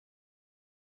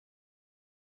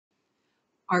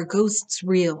Are ghosts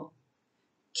real?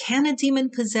 Can a demon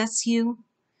possess you?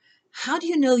 How do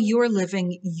you know you're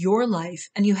living your life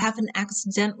and you haven't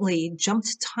accidentally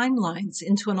jumped timelines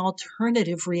into an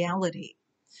alternative reality?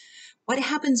 What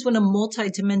happens when a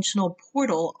multidimensional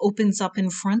portal opens up in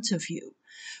front of you?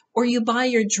 Or you buy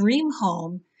your dream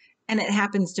home and it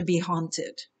happens to be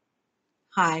haunted?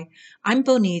 Hi, I'm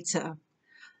Bonita.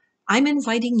 I'm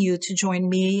inviting you to join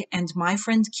me and my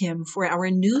friend Kym for our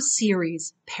new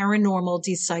series, Paranormal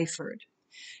Deciphered.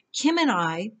 Kym and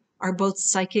I are both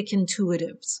psychic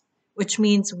intuitives, which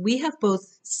means we have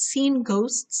both seen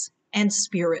ghosts and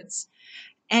spirits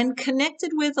and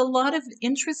connected with a lot of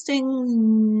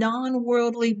interesting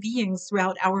non-worldly beings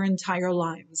throughout our entire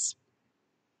lives.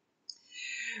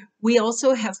 We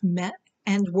also have met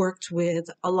and worked with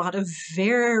a lot of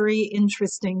very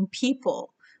interesting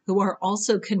people who are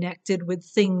also connected with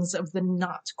things of the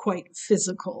not quite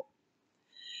physical.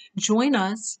 Join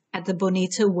us at the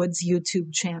Bonita Woods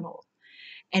YouTube channel,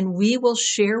 and we will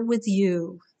share with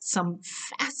you some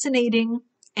fascinating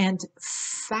and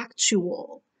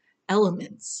factual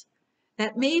elements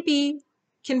that maybe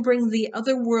can bring the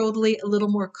otherworldly a little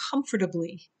more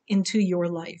comfortably into your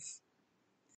life.